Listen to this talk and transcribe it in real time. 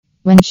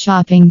When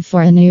shopping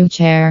for a new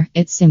chair,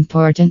 it's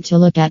important to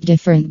look at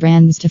different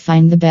brands to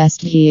find the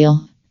best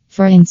deal.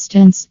 For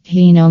instance,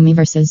 Hinomi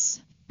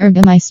versus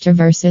Ergomeister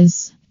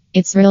versus.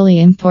 It's really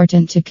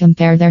important to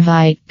compare their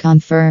height,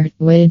 comfort,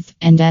 width,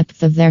 and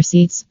depth of their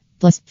seats.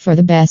 Plus, for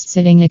the best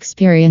sitting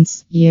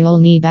experience, you'll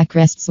need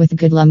backrests with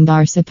good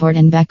lumbar support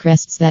and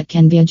backrests that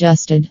can be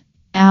adjusted.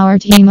 Our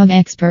team of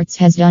experts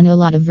has done a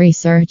lot of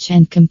research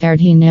and compared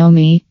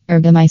Hinomi,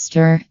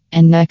 Ergomeister,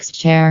 and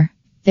NextChair.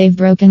 They've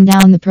broken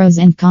down the pros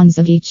and cons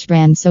of each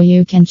brand so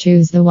you can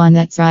choose the one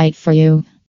that's right for you.